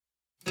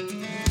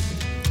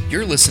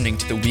You're listening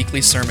to the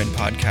weekly sermon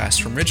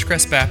podcast from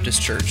Ridgecrest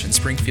Baptist Church in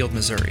Springfield,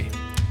 Missouri.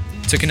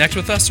 To connect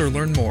with us or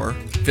learn more,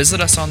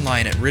 visit us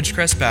online at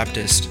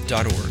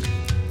ridgecrestbaptist.org.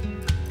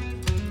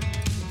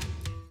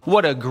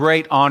 What a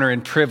great honor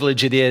and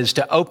privilege it is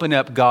to open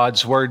up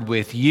God's Word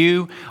with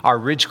you, our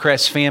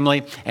Ridgecrest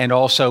family, and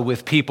also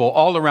with people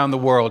all around the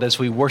world as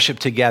we worship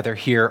together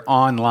here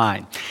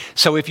online.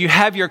 So if you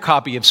have your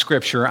copy of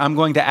Scripture, I'm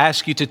going to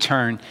ask you to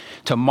turn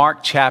to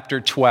Mark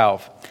chapter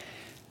 12.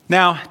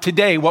 Now,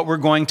 today what we're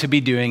going to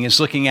be doing is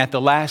looking at the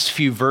last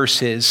few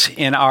verses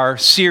in our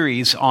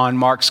series on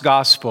Mark's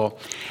Gospel.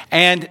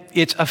 And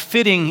it's a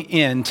fitting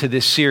end to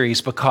this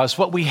series because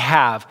what we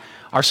have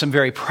are some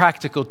very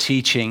practical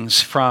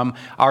teachings from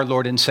our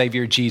Lord and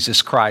Savior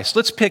Jesus Christ.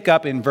 Let's pick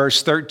up in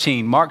verse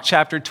 13, Mark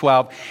chapter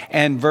 12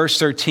 and verse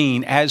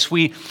 13, as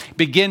we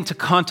begin to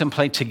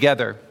contemplate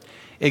together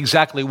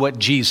exactly what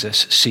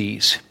Jesus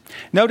sees.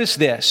 Notice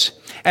this,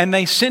 and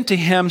they sent to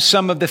him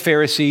some of the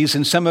Pharisees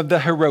and some of the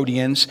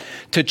Herodians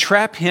to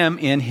trap him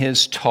in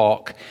his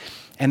talk.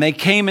 And they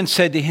came and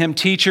said to him,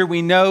 "Teacher,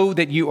 we know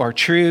that you are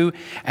true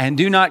and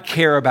do not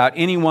care about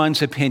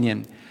anyone's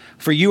opinion,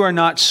 for you are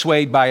not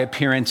swayed by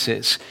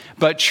appearances,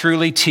 but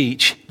truly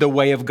teach the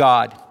way of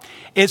God.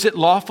 Is it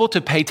lawful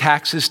to pay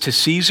taxes to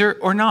Caesar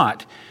or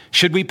not?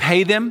 Should we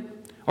pay them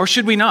or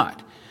should we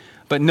not?"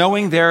 But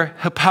knowing their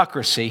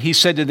hypocrisy, he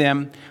said to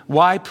them,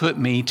 "Why put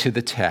me to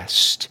the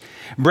test?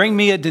 Bring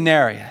me a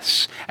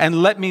denarius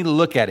and let me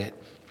look at it."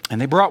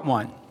 And they brought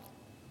one.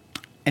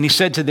 And he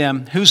said to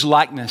them, "Whose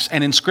likeness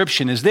and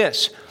inscription is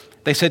this?"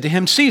 They said to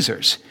him,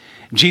 "Caesar's."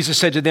 Jesus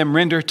said to them,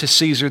 "Render to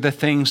Caesar the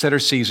things that are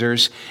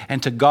Caesar's,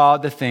 and to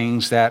God the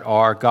things that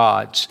are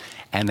God's."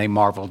 And they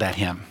marveled at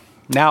him.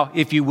 Now,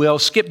 if you will,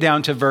 skip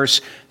down to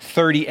verse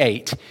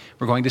 38.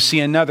 We're going to see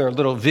another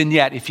little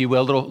vignette, if you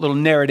will, little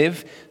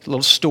narrative,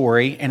 little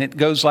story, and it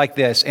goes like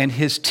this. And in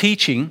his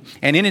teaching,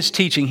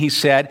 he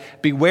said,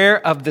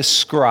 "Beware of the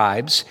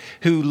scribes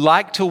who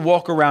like to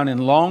walk around in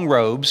long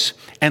robes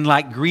and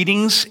like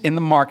greetings in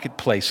the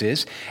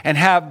marketplaces and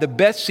have the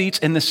best seats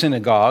in the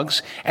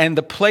synagogues and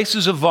the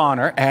places of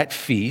honor at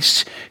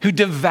feasts, who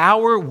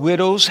devour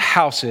widows'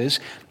 houses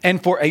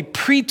and for a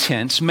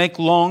pretense make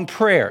long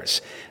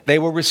prayers. They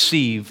will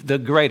receive the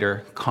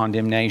greater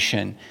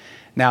condemnation."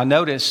 Now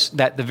notice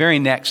that the very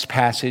next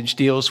passage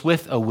deals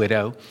with a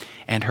widow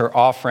and her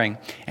offering.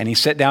 And he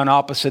sat down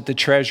opposite the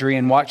treasury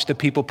and watched the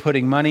people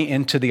putting money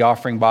into the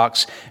offering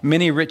box.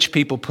 Many rich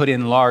people put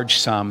in large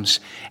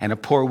sums, and a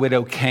poor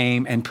widow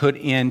came and put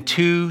in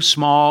 2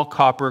 small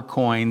copper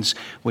coins,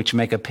 which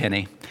make a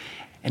penny.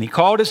 And he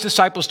called his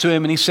disciples to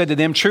him, and he said to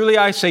them, "Truly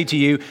I say to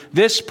you,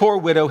 this poor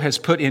widow has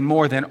put in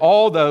more than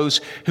all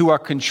those who are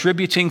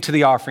contributing to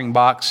the offering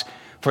box.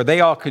 For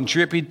they all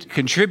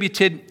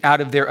contributed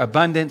out of their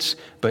abundance,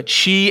 but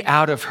she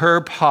out of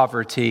her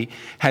poverty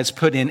has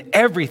put in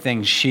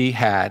everything she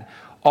had,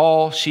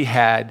 all she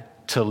had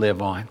to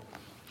live on."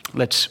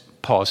 Let's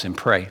pause and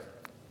pray.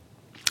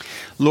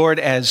 Lord,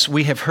 as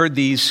we have heard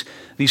these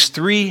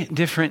 3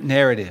 different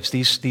narratives,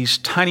 these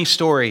tiny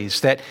stories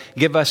that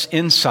give us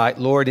insight,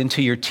 Lord,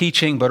 into your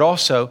teaching, but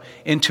also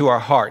into our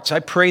hearts, I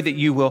pray that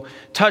you will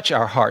touch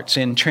our hearts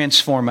and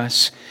transform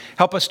us.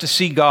 Help us to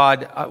see,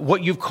 God,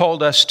 what you've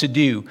called us to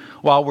do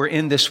while we're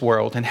in this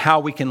world and how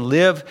we can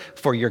live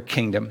for your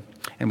kingdom.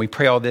 And we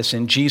pray all this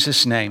in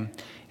Jesus' name.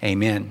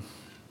 Amen.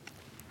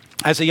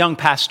 As a young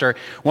pastor,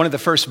 one of the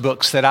first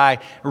books that I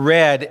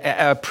read,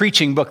 a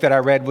preaching book that I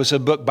read, was a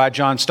book by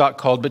John Stott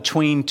called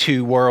Between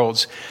Two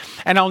Worlds.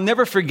 And I'll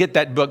never forget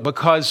that book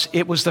because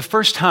it was the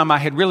first time I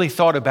had really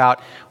thought about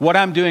what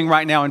I'm doing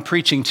right now in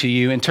preaching to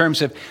you in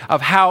terms of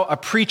how a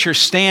preacher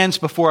stands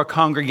before a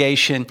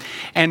congregation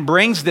and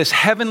brings this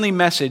heavenly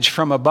message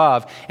from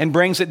above and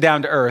brings it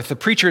down to earth. The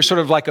preacher is sort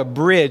of like a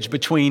bridge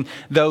between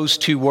those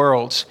two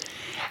worlds.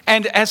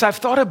 And as I've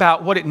thought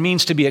about what it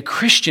means to be a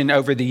Christian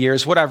over the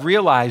years, what I've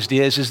realized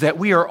is that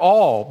we are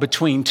all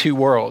between two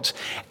worlds.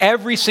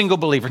 Every single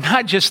believer,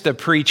 not just the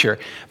preacher,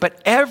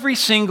 but every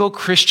single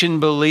Christian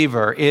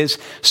believer is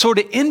sort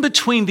of in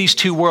between these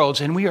two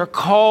worlds. And we are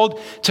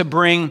called to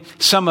bring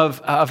some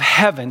of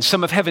heaven,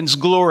 some of heaven's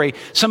glory,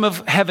 some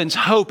of heaven's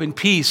hope and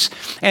peace,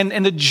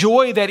 and the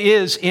joy that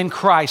is in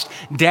Christ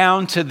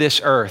down to this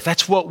earth.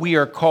 That's what we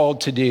are called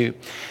to do.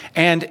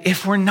 And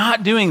if we're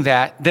not doing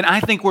that, then I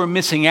think we're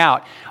missing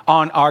out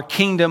on our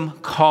kingdom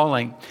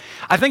calling.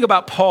 I think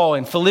about Paul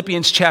in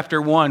Philippians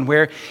chapter 1,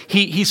 where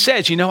he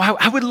says,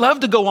 I would love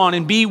to go on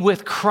and be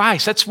with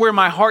Christ. That's where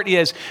my heart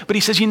is. But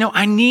he says,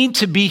 I need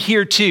to be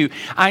here too.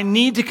 I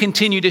need to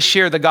continue to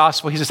share the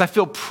gospel. He says, I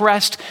feel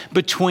pressed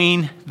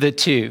between the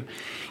two.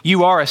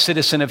 You are a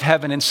citizen of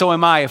heaven, and so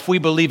am I if we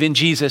believe in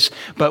Jesus.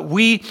 But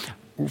we,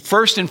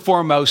 first and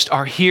foremost,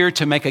 are here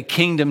to make a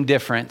kingdom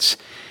difference.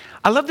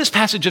 I love this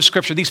passage of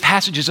Scripture, these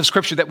passages of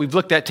Scripture that we've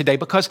looked at today,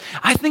 because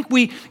I think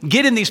we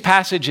get in these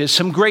passages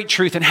some great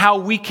truth and how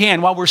we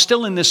can, while we're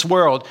still in this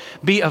world,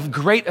 be of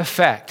great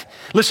effect.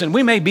 Listen,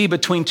 we may be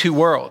between two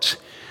worlds,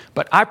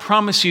 but I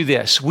promise you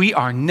this, we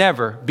are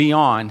never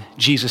beyond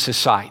Jesus'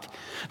 sight.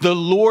 The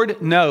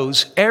Lord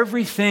knows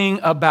everything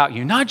about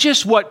you, not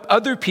just what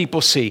other people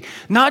see,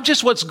 not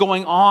just what's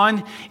going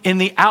on in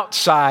the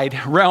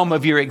outside realm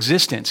of your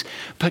existence,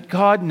 but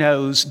God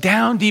knows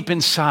down deep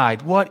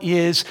inside what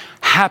is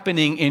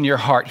happening in your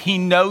heart. He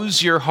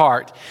knows your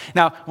heart.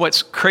 Now,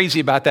 what's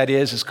crazy about that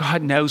is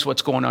God knows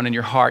what's going on in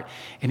your heart,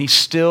 and He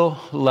still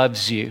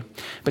loves you.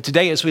 But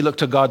today, as we look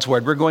to God's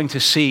Word, we're going to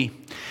see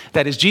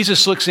that as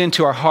Jesus looks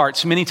into our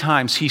hearts, many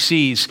times He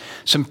sees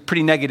some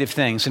pretty negative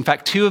things. In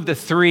fact, 2 of the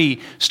 3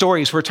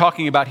 stories we're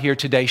talking about here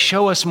today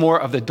show us more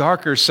of the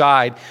darker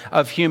side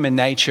of human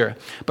nature.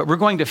 But we're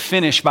going to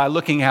finish by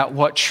looking at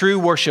what true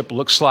worship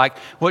looks like,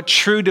 what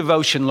true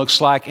devotion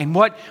looks like, and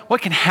what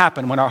can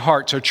happen when our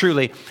hearts are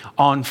truly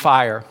on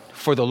fire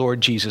for the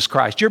Lord Jesus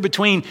Christ. You're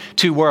between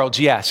 2 worlds,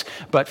 yes,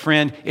 but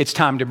friend, it's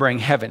time to bring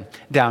heaven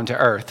down to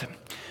earth.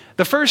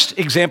 The first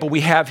example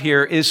we have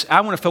here is,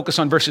 I want to focus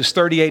on verses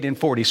 38 and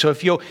 40. So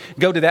if you'll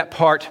go to that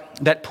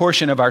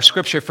portion of our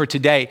scripture for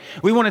today,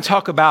 we want to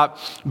talk about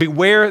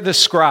beware the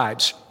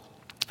scribes.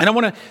 And I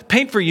want to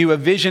paint for you a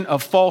vision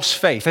of false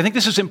faith. I think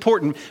this is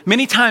important.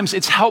 Many times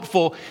it's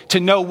helpful to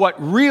know what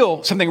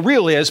something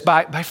real is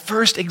by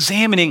first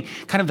examining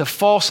kind of the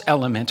false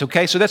element,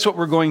 okay? So that's what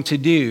we're going to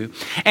do.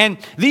 And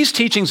these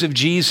teachings of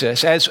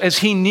Jesus, as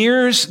He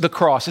nears the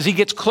cross, as He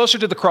gets closer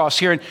to the cross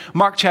here in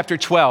Mark chapter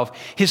 12,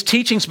 His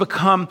teachings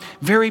become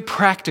very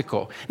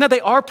practical. Now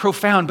they are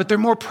profound, but they're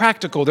more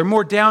practical. They're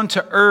more down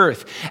to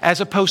earth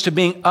as opposed to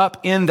being up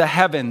in the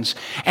heavens.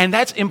 And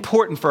that's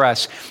important for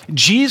us.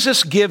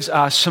 Jesus gives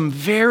us some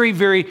very,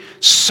 very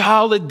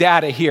solid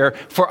data here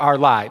for our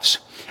lives.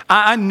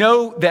 I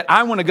know that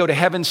I want to go to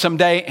heaven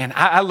someday, and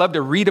I love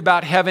to read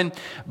about heaven,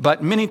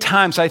 but many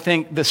times I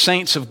think the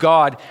saints of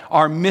God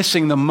are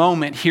missing the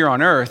moment here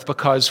on earth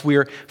because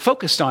we're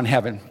focused on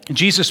heaven.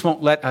 Jesus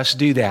won't let us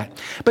do that.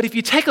 But if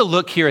you take a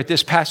look here at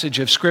this passage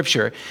of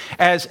Scripture,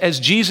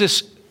 as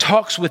Jesus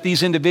talks with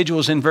these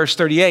individuals in verse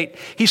 38,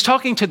 He's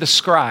talking to the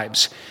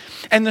scribes.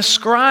 And the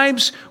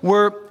scribes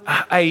were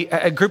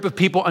a group of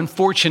people,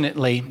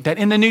 unfortunately, that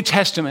in the New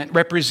Testament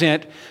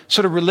represent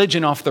sort of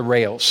religion off the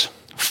rails,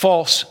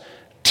 false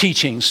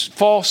teachings,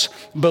 false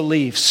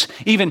beliefs,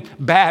 even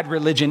bad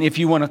religion, if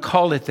you want to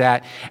call it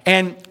that.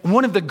 And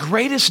one of the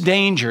greatest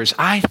dangers,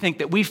 I think,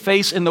 that we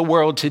face in the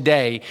world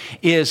today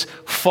is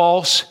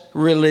false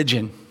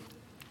religion.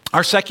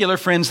 Our secular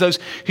friends, those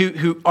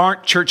who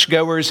aren't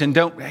churchgoers and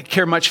don't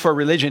care much for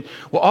religion,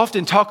 will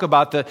often talk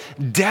about the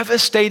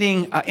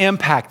devastating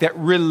impact that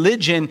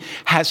religion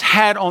has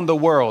had on the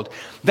world.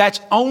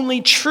 That's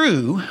only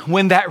true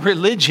when that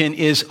religion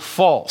is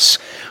false.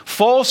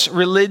 False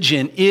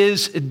religion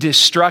is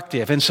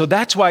destructive. And so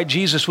that's why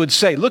Jesus would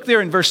say, look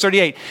there in verse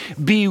 38,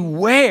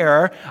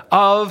 beware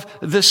of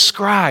the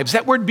scribes.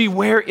 That word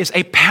beware is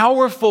a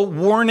powerful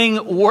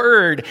warning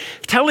word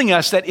telling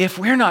us that if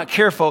we're not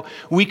careful,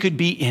 we could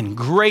be in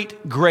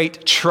great,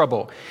 great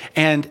trouble.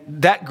 And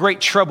that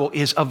great trouble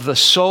is of the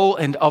soul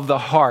and of the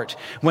heart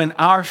when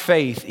our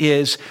faith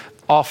is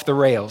off the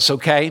rails,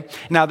 okay?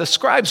 Now, the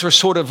scribes were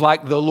sort of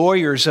like the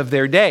lawyers of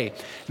their day.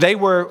 They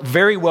were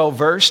very well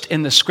versed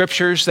in the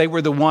scriptures. They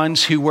were the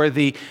ones who were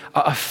the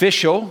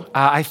official,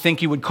 I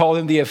think you would call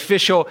them the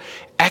official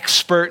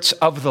experts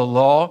of the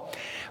law.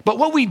 But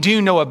what we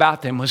do know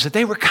about them was that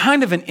they were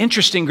kind of an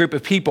interesting group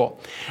of people.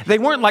 They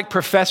weren't like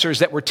professors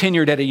that were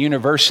tenured at a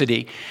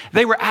university.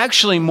 They were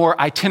actually more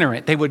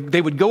itinerant. They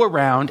would go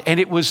around, and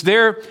it was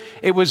their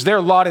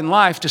lot in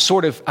life to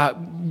sort of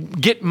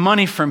get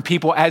money from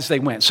people as they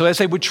went. So as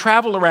they would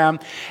travel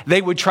around,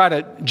 they would try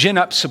to gin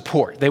up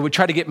support. They would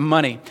try to get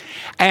money.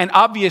 And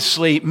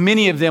obviously,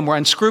 many of them were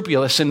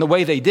unscrupulous in the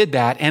way they did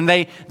that, and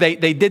they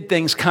did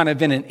things kind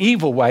of in an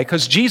evil way,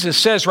 because Jesus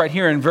says right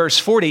here in verse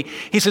 40,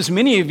 He says,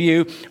 many of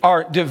you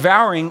are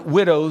devouring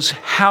widows'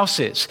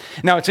 houses.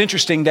 Now, it's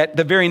interesting that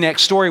the very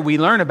next story we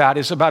learn about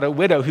is about a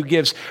widow who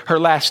gives her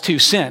last 2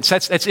 cents.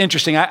 That's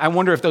interesting. I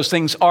wonder if those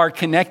things are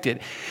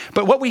connected.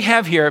 But what we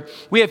have here,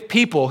 we have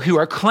people who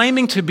are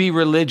claiming to be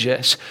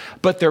religious,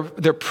 but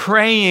they're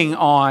preying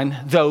on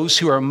those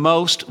who are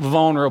most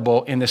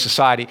vulnerable in this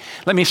society.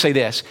 Let me say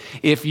this.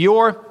 If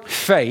your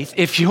faith,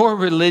 if your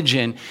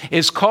religion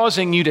is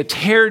causing you to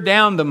tear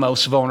down the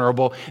most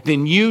vulnerable,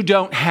 then you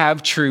don't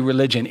have true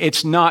religion.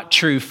 It's not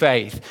true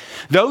faith.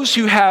 Those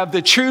who have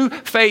the true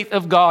faith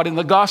of God in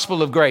the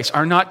gospel of grace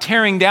are not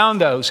tearing down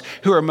those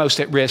who are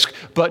most at risk,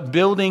 but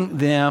building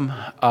them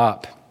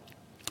up.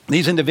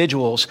 These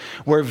individuals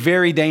were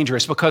very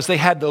dangerous because they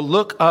had the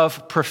look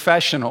of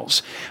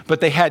professionals,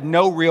 but they had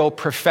no real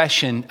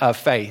profession of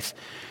faith.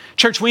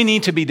 Church, we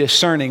need to be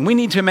discerning. We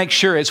need to make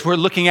sure as we're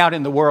looking out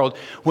in the world,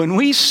 when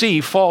we see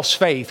false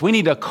faith, we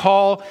need to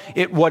call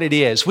it what it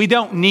is. We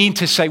don't need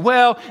to say,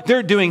 well,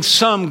 they're doing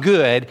some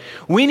good.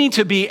 We need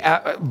to be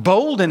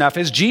bold enough,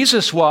 as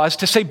Jesus was,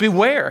 to say,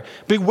 beware.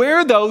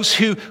 Beware those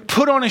who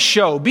put on a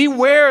show.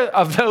 Beware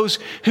of those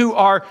who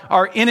are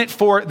in it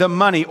for the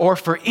money or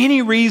for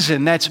any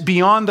reason that's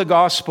beyond the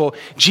gospel.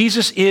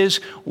 Jesus is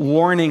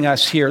warning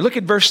us here. Look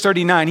at verse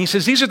 39. He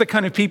says, these are the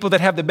kind of people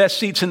that have the best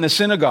seats in the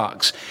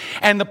synagogues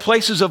and the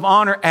places of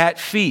honor at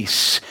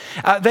feasts.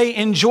 They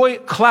enjoy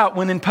clout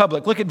when in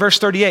public. Look at verse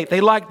 38.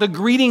 They like the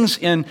greetings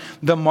in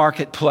the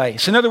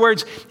marketplace. In other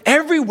words,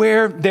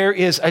 everywhere there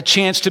is a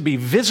chance to be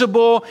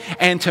visible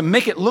and to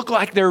make it look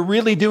like they're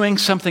really doing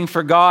something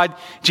for God,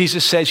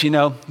 Jesus says,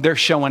 they're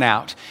showing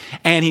out.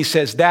 And he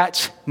says,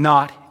 that's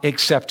not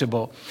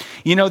acceptable.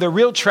 The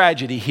real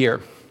tragedy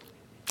here,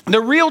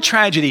 the real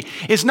tragedy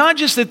is not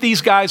just that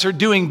these guys are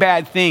doing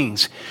bad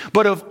things,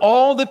 but of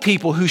all the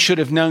people who should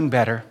have known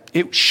better,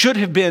 it should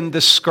have been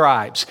the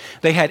scribes.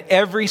 They had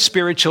every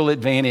spiritual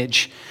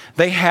advantage.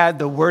 They had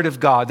the Word of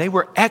God. They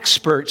were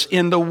experts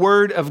in the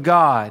Word of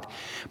God,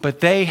 but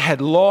they had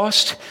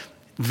lost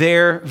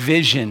their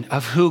vision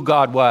of who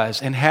God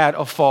was and had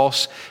a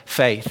false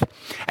faith.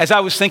 As I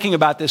was thinking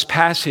about this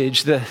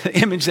passage, the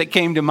image that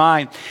came to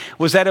mind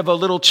was that of a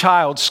little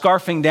child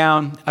scarfing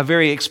down a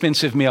very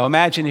expensive meal.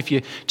 Imagine if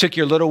you took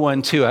your little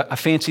one to a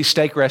fancy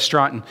steak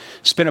restaurant and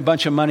spent a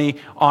bunch of money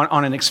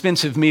on an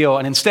expensive meal,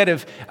 and instead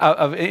of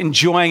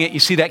enjoying it, you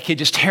see that kid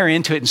just tear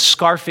into it and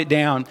scarf it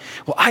down.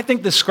 Well, I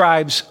think the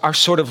scribes are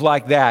sort of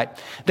like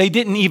that. They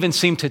didn't even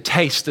seem to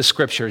taste the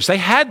scriptures. They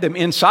had them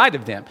inside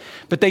of them,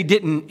 but they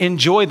didn't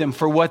enjoy them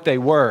for what they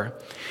were.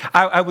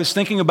 I was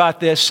thinking about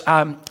this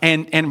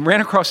and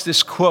ran across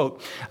this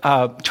quote.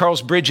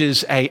 Charles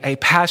Bridges, a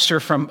pastor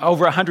from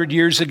over 100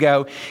 years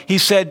ago, he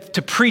said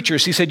to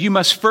preachers, he said, you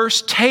must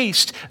first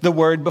taste the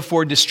word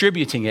before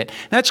distributing it.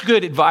 That's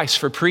good advice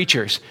for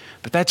preachers,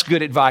 but that's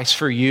good advice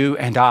for you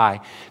and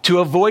I. To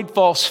avoid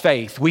false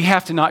faith, we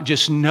have to not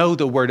just know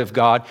the word of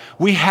God,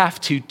 we have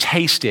to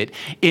taste it,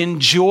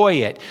 enjoy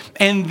it,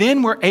 and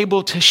then we're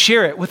able to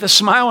share it with a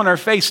smile on our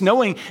face,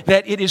 knowing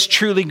that it is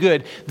truly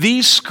good.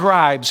 These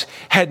scribes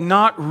had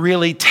not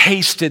really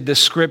tasted the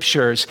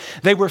scriptures.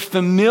 They were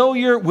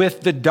familiar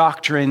with the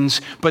doctrines,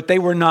 but they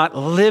were not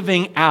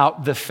living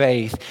out the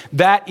faith.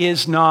 That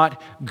is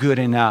not good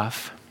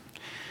enough.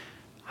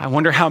 I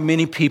wonder how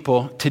many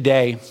people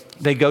today,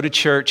 they go to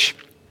church,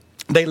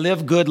 they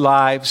live good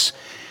lives,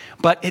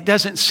 but it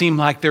doesn't seem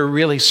like they're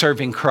really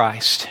serving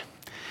Christ.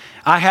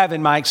 I have,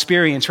 in my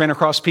experience, ran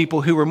across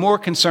people who were more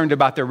concerned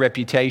about their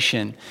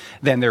reputation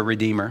than their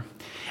Redeemer.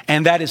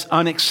 And that is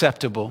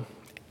unacceptable.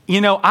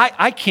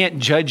 I can't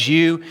judge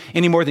you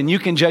any more than you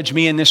can judge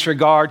me in this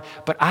regard,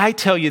 but I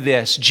tell you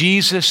this,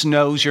 Jesus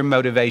knows your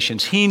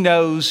motivations. He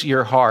knows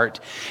your heart.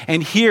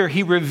 And here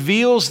he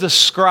reveals the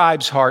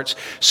scribes' hearts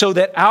so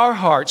that our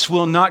hearts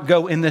will not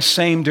go in the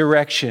same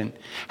direction.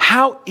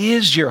 How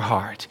is your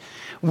heart?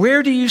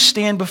 Where do you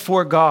stand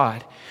before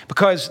God?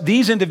 Because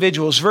these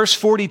individuals, verse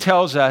 40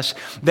 tells us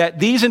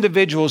that these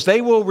individuals, they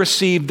will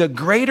receive the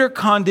greater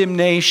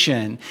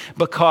condemnation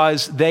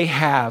because they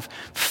have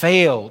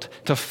failed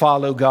to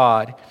follow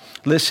God.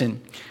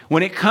 Listen,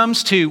 when it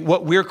comes to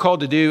what we're called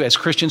to do as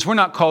Christians, we're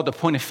not called to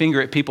point a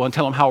finger at people and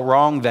tell them how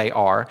wrong they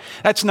are.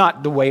 That's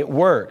not the way it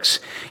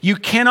works. You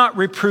cannot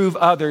reprove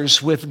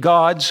others with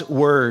God's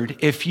word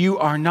if you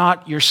are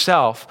not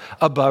yourself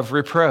above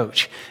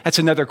reproach. That's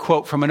another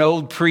quote from an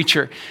old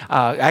preacher,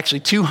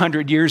 actually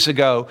 200 years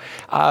ago.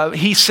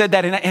 He said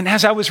that, and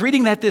as I was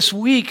reading that this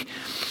week,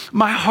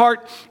 my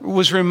heart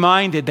was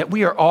reminded that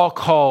we are all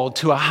called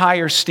to a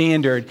higher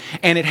standard,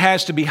 and it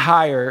has to be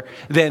higher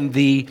than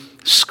the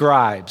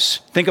scribes.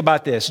 Think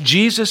about this.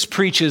 Jesus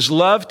preaches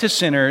love to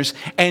sinners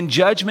and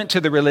judgment to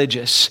the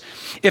religious.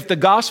 If the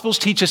Gospels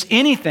teach us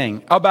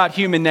anything about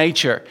human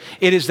nature,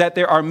 it is that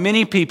there are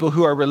many people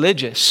who are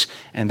religious,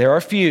 and there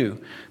are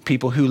few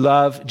people who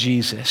love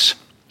Jesus.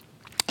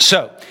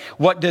 So,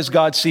 what does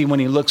God see when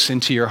he looks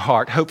into your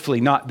heart? Hopefully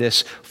not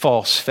this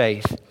false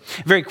faith.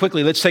 Very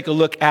quickly, let's take a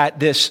look at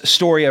this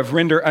story of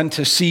render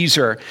unto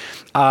Caesar.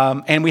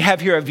 And we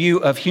have here a view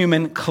of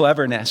human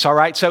cleverness. All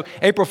right, so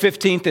April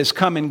 15th is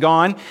come and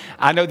gone.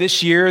 I know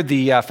this year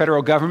the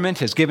federal government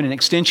has given an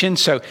extension,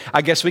 so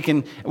I guess we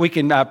can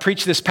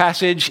preach this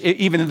passage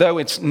even though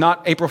it's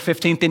not April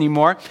 15th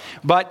anymore.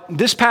 But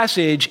this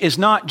passage is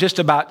not just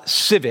about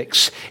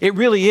civics. It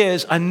really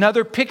is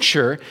another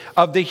picture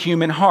of the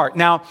human heart.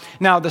 Now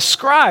the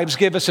scribes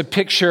give us a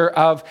picture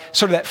of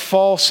sort of that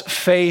false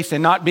faith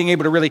and not being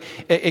able to really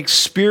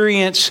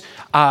experience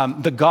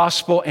the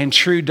gospel and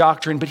true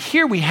doctrine. But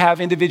here we have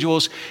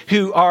individuals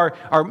who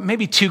are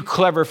maybe too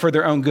clever for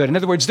their own good. In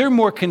other words, they're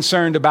more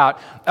concerned about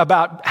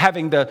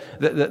having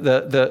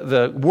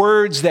the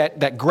words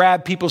that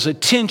grab people's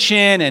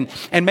attention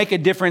and make a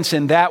difference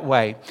in that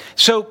way.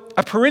 So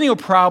a perennial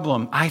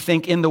problem, I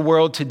think, in the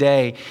world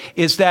today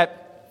is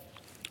that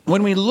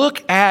when we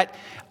look at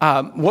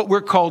what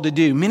we're called to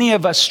do, many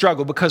of us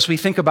struggle because we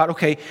think about,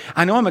 okay,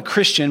 I know I'm a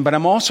Christian, but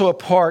I'm also a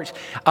part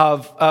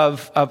of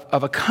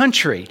a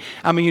country.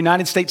 I'm a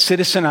United States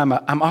citizen.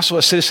 I'm also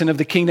a citizen of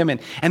the kingdom,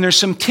 and there's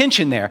some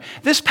tension there.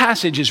 This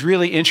passage is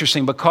really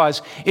interesting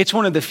because it's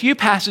one of the few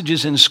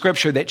passages in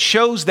Scripture that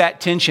shows that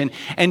tension,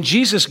 and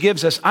Jesus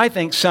gives us, I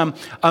think, some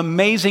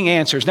amazing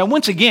answers. Now,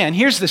 once again,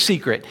 here's the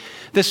secret.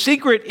 The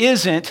secret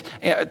isn't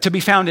to be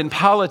found in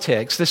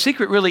politics. The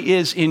secret really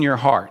is in your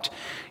heart.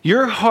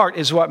 Your heart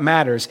is what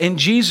matters. And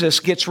Jesus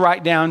gets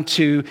right down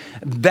to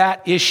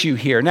that issue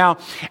here. Now,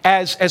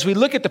 as we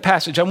look at the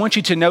passage, I want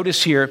you to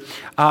notice here,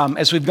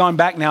 as we've gone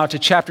back now to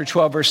chapter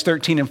 12, verse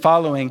 13 and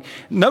following,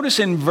 notice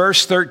in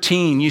verse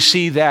 13, you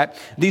see that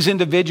these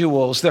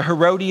individuals, the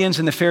Herodians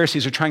and the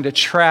Pharisees, are trying to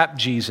trap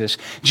Jesus.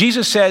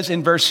 Jesus says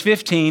in verse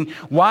 15,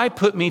 "Why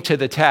put me to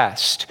the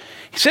test?"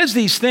 He says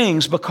these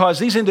things because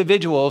these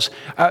individuals,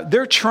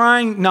 they're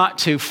trying not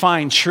to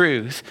find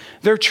truth.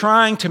 They're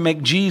trying to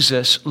make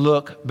Jesus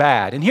look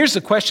bad. And here's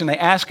the question they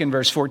ask in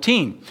verse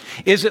 14.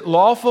 Is it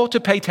lawful to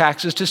pay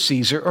taxes to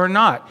Caesar or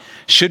not?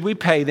 Should we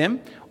pay them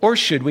or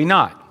should we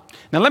not?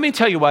 Now let me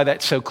tell you why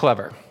that's so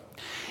clever.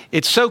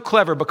 It's so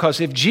clever because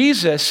if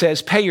Jesus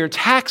says pay your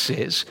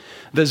taxes,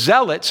 the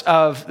zealots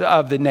of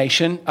the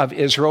nation of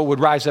Israel would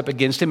rise up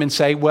against him and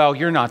say, well,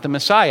 you're not the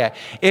Messiah.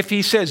 If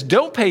he says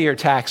don't pay your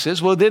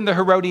taxes, well, then the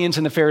Herodians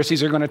and the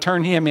Pharisees are going to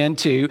turn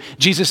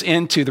Jesus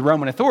into the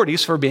Roman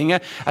authorities for being a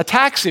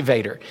tax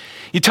evader.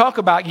 You talk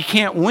about you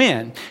can't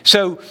win.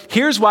 So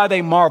here's why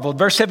they marveled.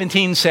 Verse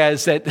 17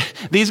 says that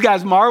these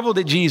guys marveled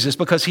at Jesus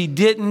because he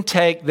didn't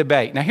take the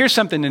bait. Now here's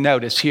something to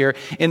notice here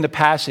in the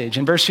passage.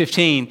 In verse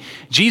 15,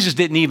 Jesus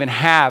didn't even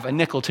have a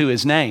nickel to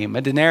his name,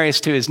 a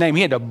denarius to his name.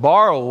 He had to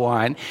borrow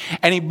one.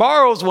 And he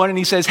borrows one and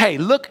he says, hey,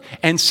 look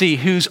and see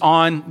who's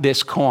on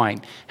this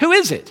coin. Who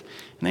is it?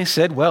 And they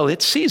said, well,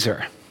 it's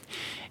Caesar.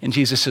 And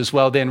Jesus says,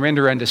 well, then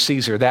render unto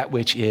Caesar that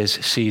which is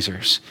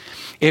Caesar's.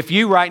 If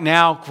you right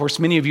now, of course,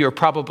 many of you are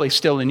probably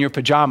still in your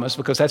pajamas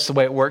because that's the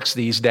way it works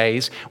these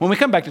days. When we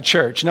come back to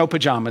church, no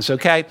pajamas,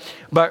 okay?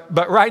 But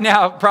right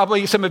now,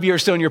 probably some of you are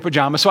still in your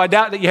pajamas. So I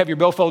doubt that you have your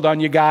billfold on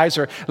you guys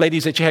or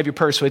ladies that you have your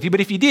purse with you. But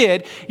if you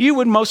did, you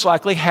would most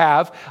likely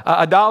have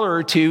a dollar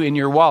or two in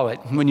your wallet.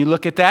 When you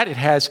look at that, it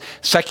has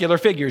secular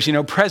figures,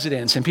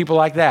 presidents and people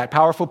like that,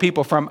 powerful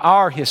people from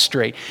our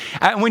history.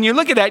 And when you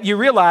look at that, you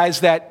realize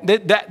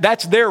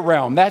that's their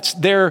realm. That's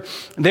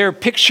their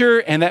picture,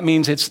 and that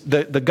means it's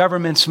the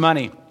government's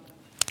money.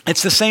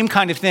 It's the same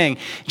kind of thing.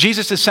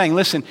 Jesus is saying,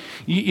 listen,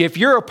 if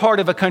you're a part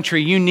of a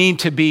country, you need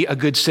to be a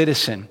good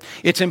citizen.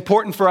 It's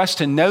important for us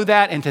to know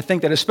that and to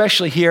think that,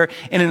 especially here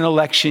in an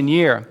election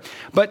year.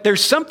 But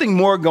there's something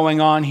more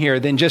going on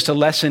here than just a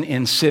lesson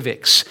in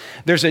civics.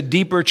 There's a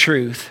deeper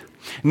truth.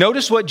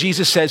 Notice what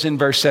Jesus says in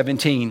verse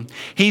 17.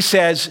 He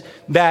says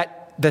that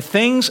the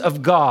things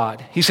of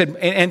God, he said,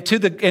 and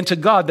to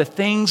God, the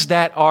things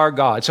that are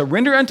God. So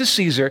render unto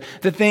Caesar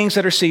the things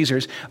that are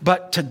Caesar's,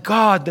 but to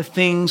God, the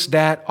things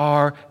that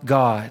are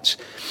God's.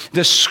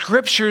 The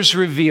scriptures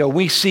reveal,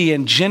 we see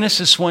in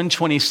Genesis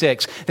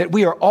 1:26, that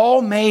we are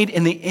all made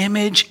in the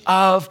image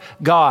of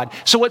God.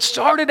 So what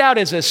started out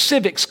as a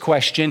civics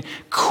question,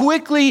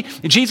 quickly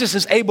Jesus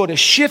is able to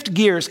shift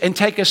gears and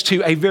take us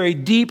to a very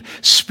deep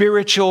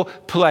spiritual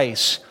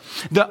place.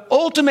 The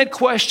ultimate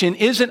question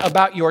isn't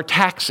about your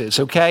taxes,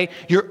 okay?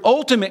 Your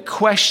ultimate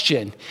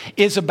question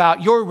is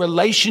about your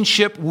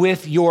relationship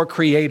with your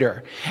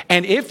Creator.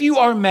 And if you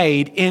are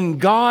made in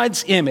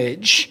God's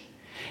image,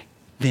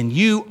 then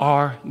you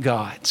are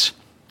God's.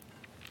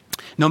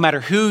 No matter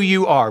who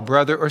you are,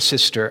 brother or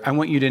sister, I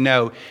want you to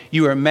know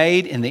you are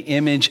made in the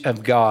image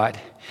of God.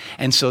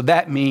 And so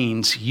that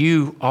means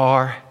you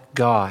are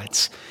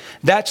God's.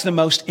 That's the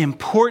most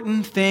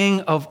important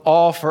thing of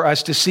all for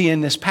us to see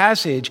in this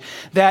passage,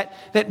 that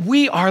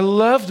we are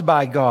loved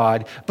by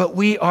God, but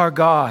we are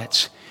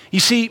God's. You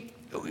see,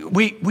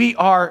 we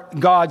are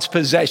God's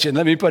possession.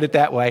 Let me put it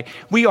that way.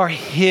 We are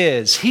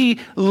His. He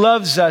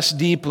loves us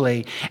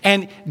deeply.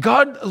 And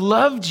God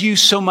loved you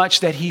so much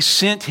that He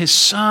sent His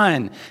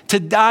Son to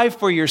die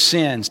for your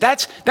sins.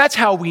 That's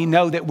how we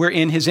know that we're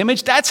in His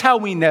image. That's how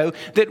we know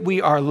that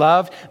we are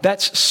loved.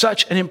 That's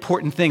such an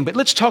important thing. But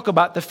let's talk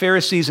about the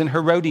Pharisees and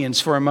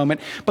Herodians for a moment,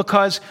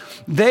 because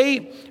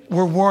they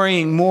were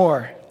worrying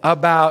more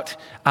about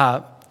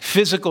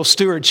physical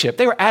stewardship.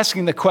 They were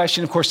asking the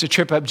question, of course, to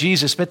trip up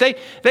Jesus, but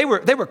they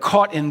were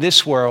caught in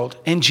this world,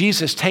 and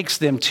Jesus takes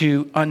them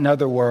to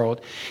another world.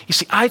 You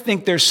see, I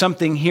think there's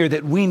something here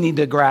that we need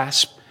to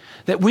grasp,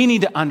 that we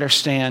need to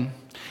understand.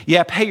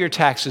 Yeah, pay your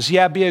taxes.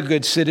 Yeah, be a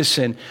good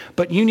citizen,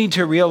 but you need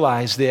to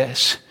realize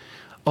this.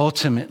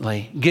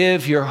 Ultimately,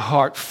 give your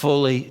heart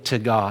fully to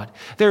God.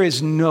 There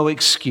is no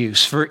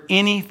excuse for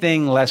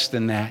anything less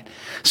than that.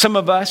 Some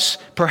of us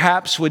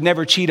perhaps would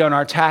never cheat on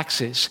our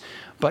taxes,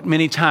 but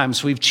many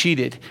times we've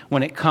cheated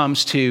when it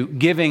comes to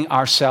giving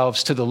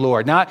ourselves to the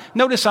Lord. Now,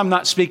 notice I'm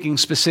not speaking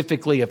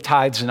specifically of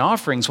tithes and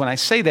offerings when I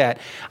say that.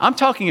 I'm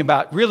talking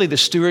about really the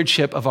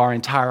stewardship of our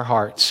entire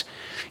hearts.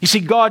 You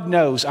see, God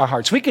knows our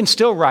hearts. We can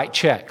still write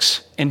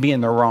checks and be in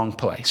the wrong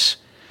place.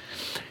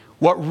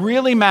 What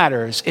really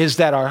matters is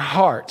that our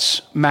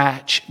hearts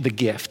match the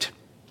gift.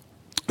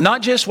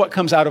 Not just what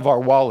comes out of our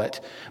wallet,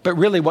 but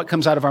really what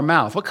comes out of our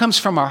mouth, what comes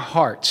from our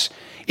hearts.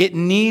 It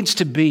needs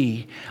to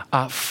be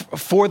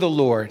for the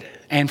Lord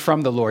and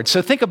from the Lord.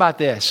 So think about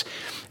this.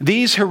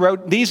 These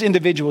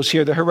individuals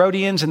here, the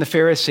Herodians and the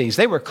Pharisees,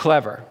 they were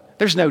clever.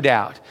 There's no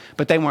doubt,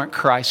 but they weren't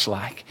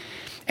Christ-like.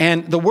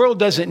 And the world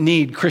doesn't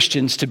need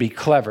Christians to be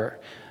clever.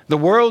 The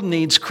world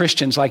needs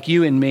Christians like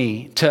you and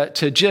me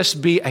to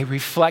just be a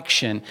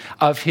reflection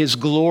of his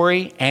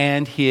glory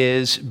and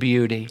his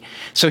beauty.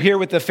 So here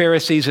with the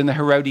Pharisees and the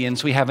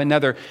Herodians, we have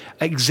another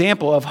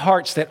example of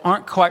hearts that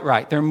aren't quite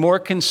right. They're more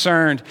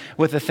concerned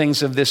with the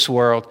things of this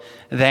world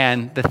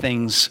than the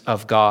things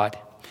of God.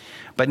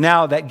 But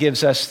now that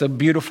gives us the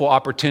beautiful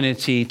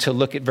opportunity to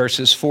look at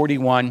verses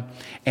 41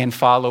 and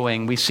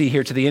following. We see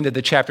here to the end of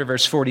the chapter,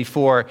 verse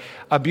 44,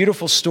 a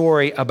beautiful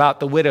story about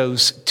the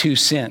widow's 2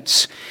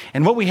 cents.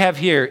 And what we have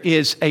here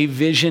is a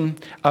vision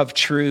of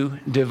true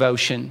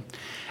devotion.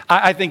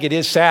 I think it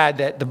is sad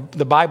that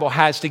the Bible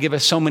has to give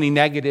us so many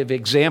negative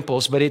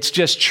examples, but it's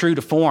just true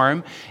to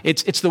form.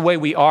 It's the way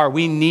we are.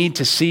 We need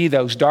to see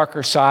those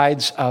darker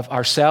sides of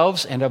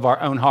ourselves and of our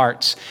own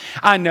hearts.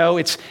 I know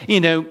it's,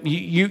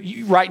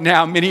 you right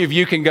now, many of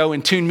you can go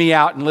and tune me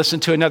out and listen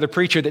to another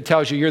preacher that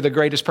tells you you're the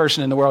greatest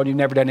person in the world, you've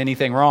never done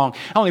anything wrong.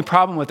 The only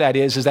problem with that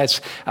is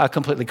that's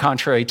completely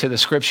contrary to the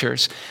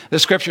Scriptures. The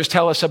Scriptures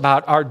tell us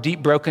about our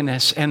deep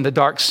brokenness and the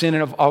dark sin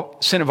of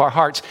our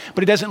hearts,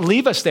 but it doesn't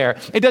leave us there.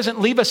 It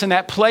doesn't leave us in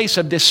that place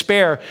of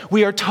despair.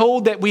 We are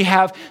told that we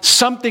have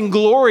something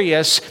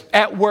glorious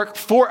at work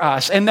for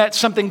us, and that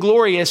something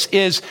glorious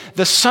is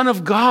the Son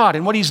of God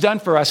and what he's done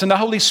for us, and the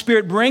Holy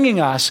Spirit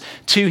bringing us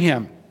to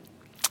him.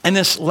 In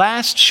this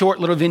last short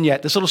little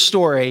vignette, this little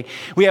story,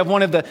 we have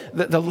one of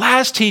the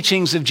last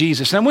teachings of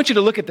Jesus. And I want you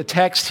to look at the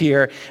text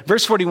here.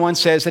 Verse 41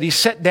 says that he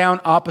sat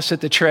down opposite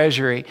the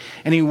treasury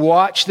and he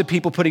watched the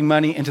people putting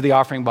money into the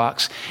offering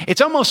box. It's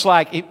almost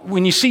like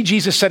when you see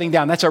Jesus sitting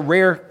down, that's a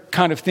rare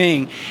kind of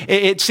thing.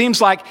 It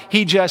seems like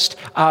he just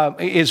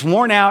is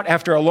worn out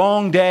after a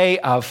long day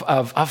of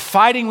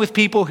fighting with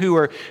people who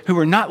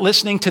are not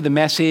listening to the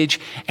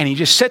message, and he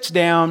just sits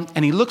down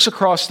and he looks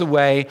across the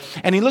way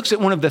and he looks at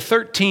one of the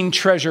 13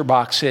 treasure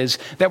boxes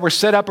that were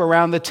set up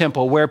around the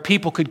temple where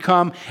people could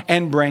come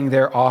and bring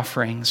their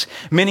offerings.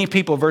 Many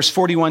people, verse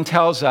 41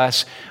 tells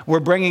us, were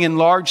bringing in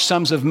large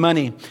sums of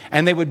money,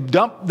 and they would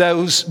dump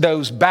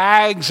those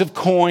bags of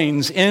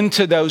coins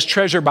into those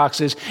treasure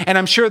boxes, and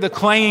I'm sure the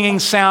clanging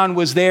sound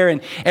was there,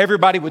 and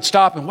everybody would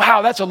stop and,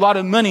 wow, that's a lot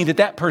of money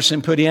that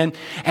person put in.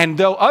 And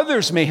though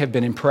others may have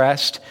been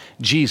impressed,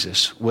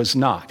 Jesus was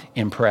not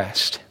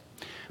impressed.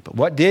 But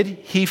what did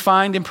he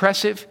find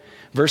impressive?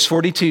 Verse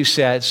 42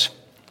 says,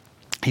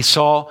 he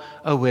saw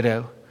a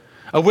widow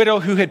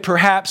who had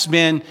perhaps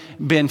been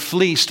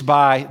fleeced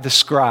by the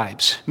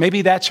scribes.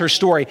 Maybe that's her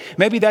story.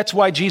 Maybe that's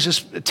why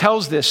Jesus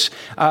tells this,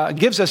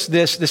 gives us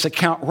this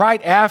account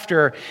right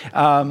after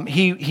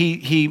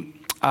he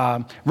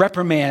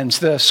reprimands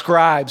the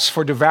scribes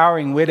for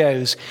devouring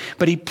widows.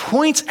 But he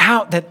points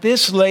out that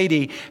this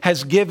lady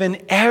has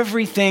given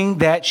everything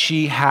that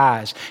she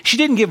has. She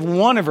didn't give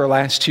one of her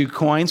last 2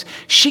 coins.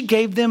 She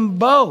gave them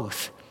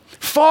both.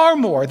 Far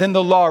more than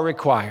the law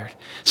required.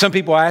 Some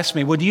people ask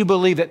me, well, do you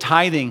believe that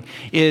tithing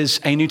is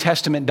a New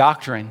Testament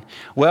doctrine?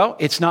 Well,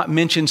 it's not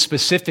mentioned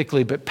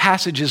specifically, but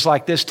passages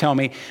like this tell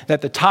me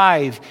that the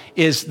tithe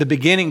is the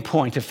beginning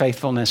point of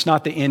faithfulness,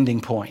 not the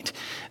ending point.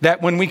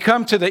 That when we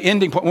come to the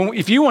ending point,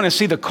 if you want to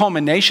see the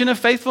culmination of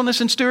faithfulness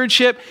and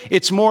stewardship,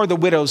 it's more the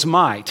widow's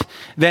mite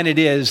than it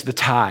is the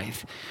tithe.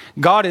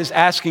 God is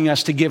asking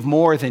us to give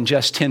more than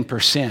just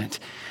 10%.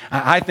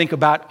 I think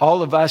about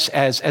all of us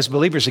as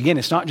believers. Again,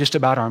 it's not just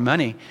about our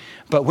money,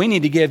 but we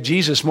need to give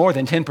Jesus more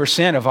than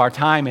 10% of our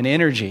time and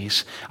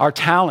energies, our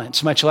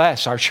talents, much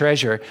less our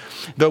treasure.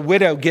 The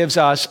widow gives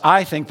us,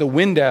 I think, the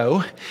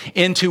window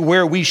into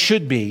where we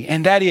should be,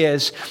 and that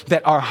is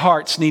that our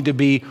hearts need to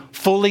be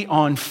fully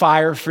on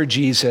fire for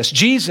Jesus.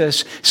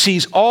 Jesus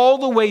sees all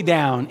the way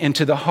down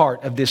into the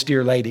heart of this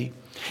dear lady.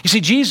 You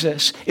see,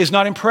 Jesus is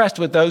not impressed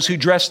with those who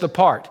dress the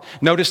part.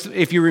 Notice,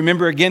 if you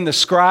remember again, the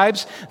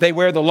scribes, they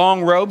wear the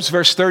long robes,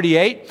 verse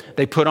 38.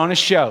 They put on a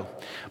show,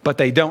 but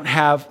they don't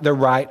have the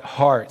right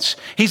hearts.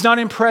 He's not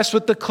impressed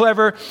with the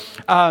clever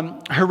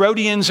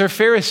Herodians or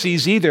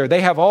Pharisees either.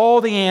 They have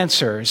all the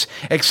answers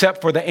except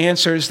for the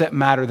answers that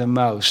matter the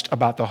most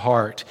about the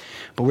heart.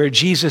 But where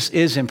Jesus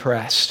is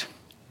impressed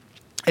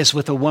is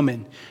with a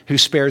woman who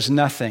spares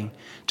nothing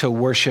to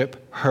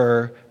worship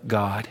her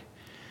God.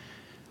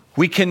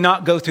 We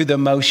cannot go through the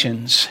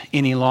motions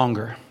any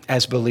longer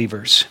as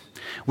believers.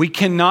 We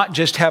cannot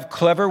just have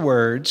clever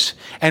words,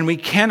 and we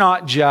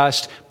cannot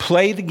just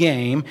play the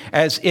game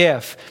as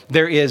if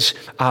there is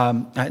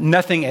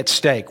nothing at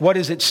stake. What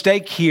is at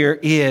stake here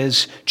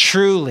is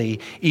truly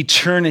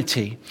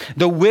eternity.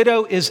 The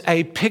widow is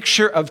a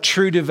picture of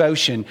true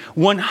devotion,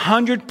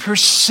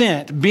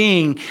 100%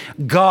 being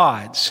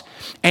God's.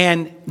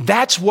 And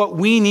that's what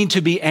we need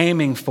to be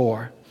aiming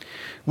for.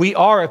 We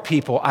are a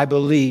people, I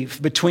believe,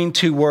 between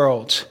 2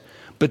 worlds,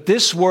 but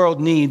this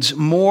world needs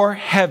more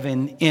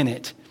heaven in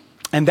it,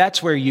 and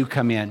that's where you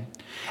come in.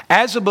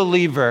 As a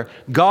believer,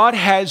 God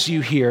has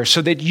you here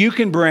so that you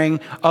can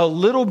bring a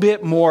little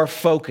bit more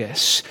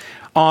focus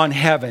on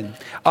heaven.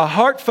 A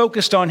heart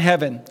focused on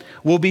heaven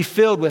will be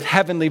filled with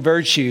heavenly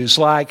virtues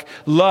like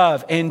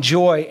love and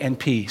joy and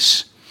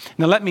peace.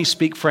 Now, let me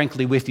speak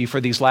frankly with you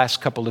for these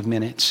last couple of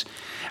minutes.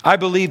 I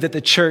believe that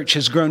the church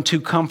has grown too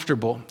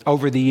comfortable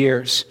over the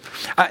years.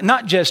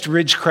 Not just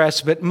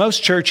Ridgecrest, but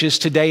most churches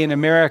today in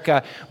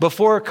America.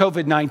 Before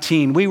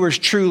COVID-19, we were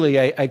truly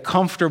a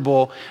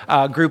comfortable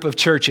group of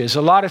churches.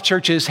 A lot of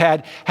churches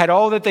had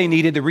all that they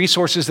needed, the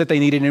resources that they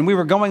needed, and we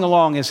were going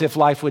along as if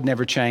life would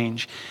never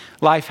change.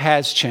 Life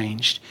has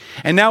changed.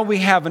 And now we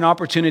have an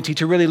opportunity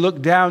to really look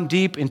down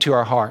deep into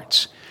our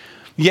hearts.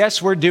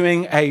 Yes, we're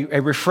doing a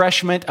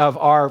refreshment of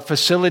our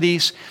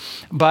facilities,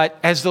 but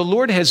as the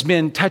Lord has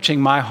been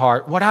touching my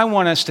heart, what I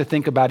want us to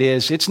think about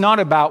is it's not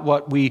about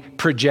what we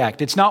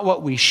project. It's not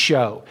what we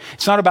show.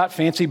 It's not about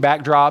fancy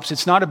backdrops.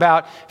 It's not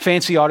about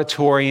fancy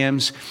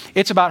auditoriums.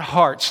 It's about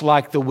hearts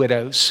like the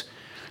widows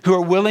who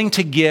are willing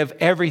to give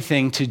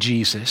everything to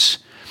Jesus.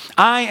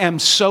 I am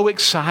so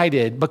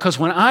excited because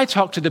when I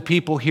talk to the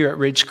people here at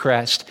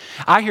Ridgecrest,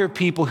 I hear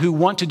people who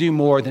want to do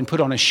more than put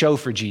on a show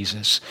for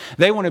Jesus.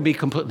 They want to be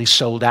completely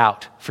sold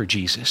out for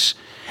Jesus.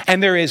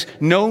 And there is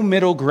no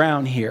middle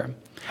ground here.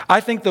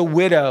 I think the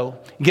widow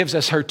gives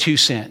us her 2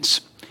 cents.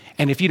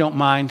 And if you don't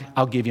mind,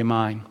 I'll give you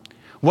mine.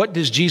 What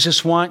does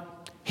Jesus want?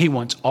 He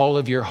wants all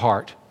of your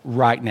heart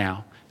right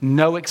now.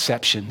 No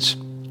exceptions.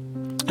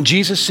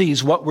 Jesus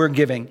sees what we're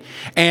giving.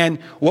 And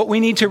what we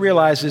need to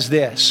realize is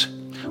this.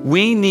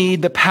 We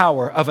need the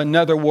power of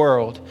another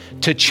world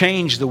to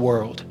change the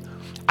world.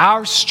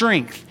 Our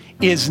strength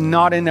is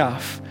not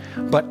enough,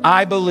 but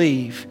I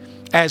believe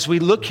as we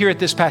look here at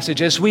this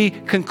passage, as we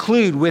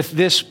conclude with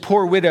this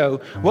poor widow,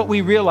 what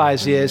we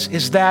realize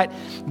is that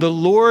the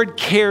Lord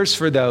cares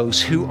for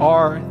those who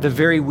are the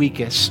very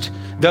weakest,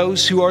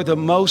 those who are the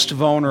most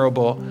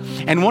vulnerable.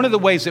 And one of the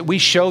ways that we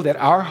show that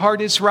our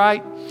heart is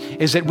right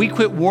is that we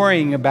quit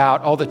worrying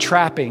about all the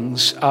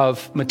trappings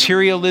of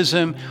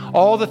materialism,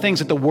 all the things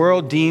that the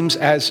world deems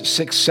as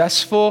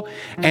successful,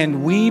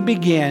 and we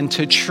begin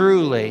to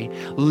truly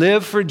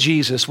live for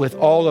Jesus with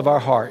all of our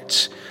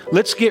hearts.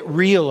 Let's get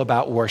real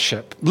about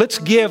worship. Let's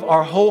give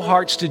our whole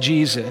hearts to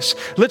Jesus.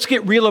 Let's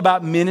get real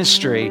about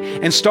ministry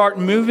and start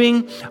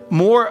moving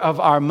more of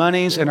our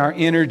monies and our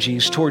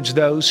energies towards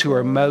those who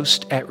are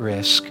most at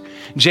risk.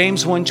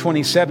 James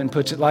 1:27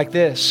 puts it like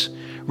this.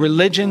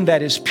 Religion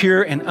that is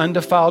pure and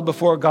undefiled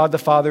before God the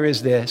Father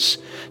is this,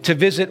 to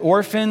visit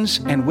orphans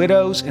and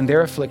widows in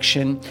their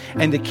affliction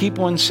and to keep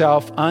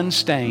oneself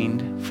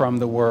unstained from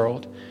the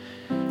world.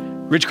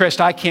 Ridgecrest,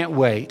 I can't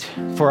wait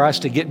for us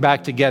to get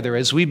back together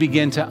as we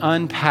begin to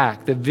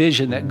unpack the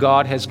vision that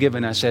God has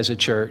given us as a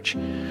church.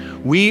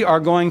 We are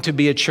going to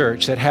be a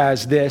church that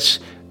has this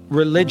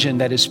religion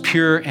that is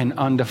pure and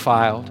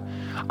undefiled.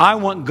 I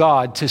want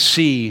God to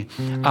see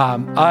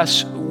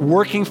us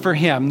working for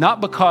Him,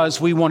 not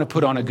because we want to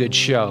put on a good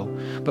show,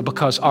 but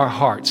because our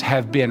hearts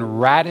have been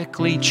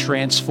radically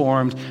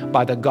transformed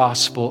by the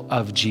gospel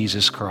of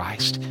Jesus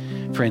Christ.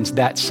 Friends,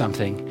 that's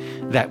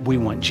something that we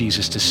want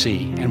Jesus to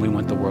see, and we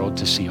want the world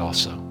to see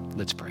also.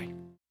 Let's pray.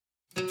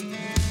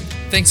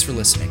 Thanks for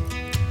listening.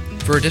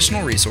 For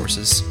additional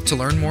resources, to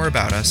learn more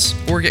about us,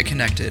 or get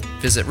connected,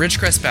 visit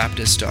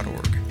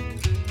ridgecrestbaptist.org.